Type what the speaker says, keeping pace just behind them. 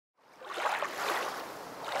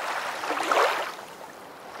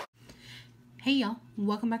Hey y'all,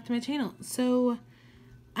 welcome back to my channel. So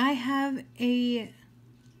I have a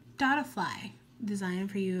dottifly design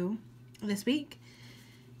for you this week.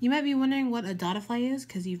 You might be wondering what a dottifly is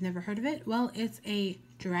because you've never heard of it. Well, it's a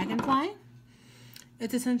dragonfly.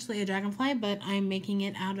 It's essentially a dragonfly, but I'm making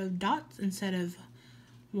it out of dots instead of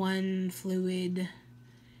one fluid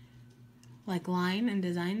like line and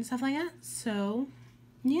design and stuff like that. So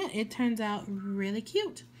yeah, it turns out really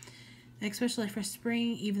cute. Especially for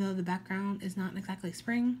spring, even though the background is not exactly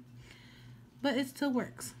spring, but it still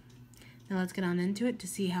works. Now let's get on into it to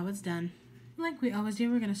see how it's done. Like we always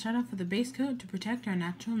do, we're going to start off with a base coat to protect our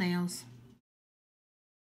natural nails.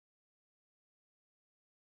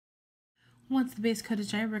 Once the base coat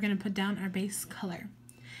is dry, we're going to put down our base color.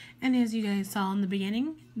 And as you guys saw in the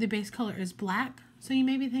beginning, the base color is black, so you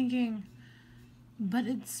may be thinking, but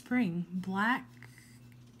it's spring. Black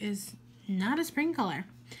is not a spring color.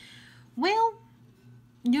 Well,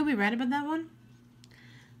 you'll be right about that one,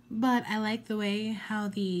 but I like the way how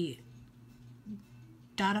the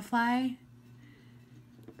dottifly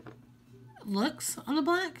looks on the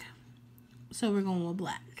black, so we're going with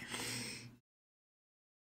black.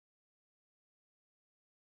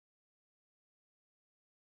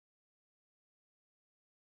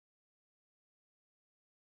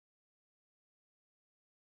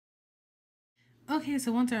 Okay,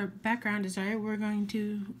 so once our background is dry, we're going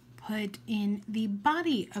to put in the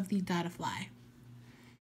body of the dottifly.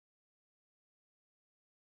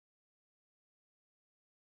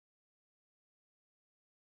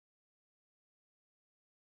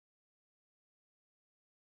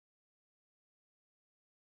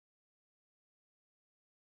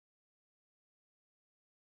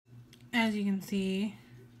 As you can see,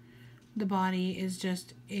 the body is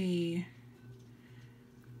just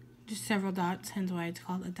several dots, hence why it's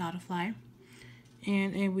called a dottifly.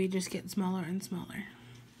 And we just get smaller and smaller.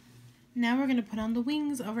 Now we're going to put on the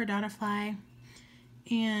wings of our dottifly.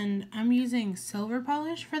 And I'm using silver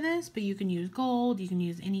polish for this, but you can use gold, you can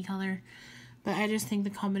use any color. But I just think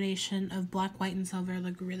the combination of black, white, and silver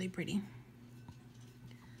look really pretty.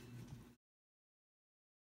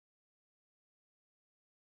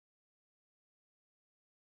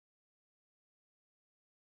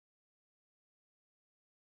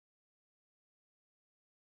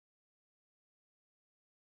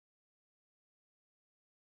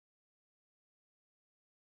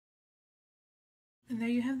 And there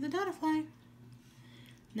you have the dottifly.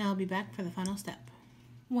 Now I'll be back for the final step.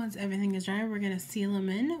 Once everything is dry, we're going to seal them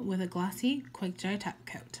in with a glossy, quick dry top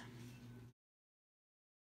coat.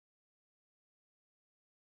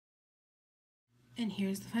 And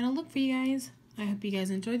here's the final look for you guys. I hope you guys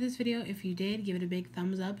enjoyed this video. If you did, give it a big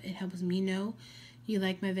thumbs up. It helps me know you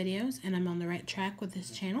like my videos and I'm on the right track with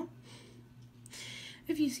this channel.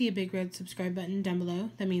 If you see a big red subscribe button down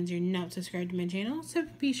below, that means you're not subscribed to my channel, so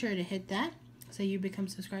be sure to hit that so you become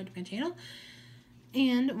subscribed to my channel.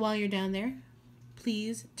 And while you're down there,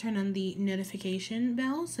 please turn on the notification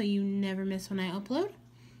bell so you never miss when I upload.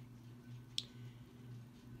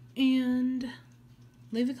 And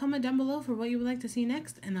leave a comment down below for what you would like to see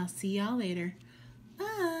next, and I'll see y'all later.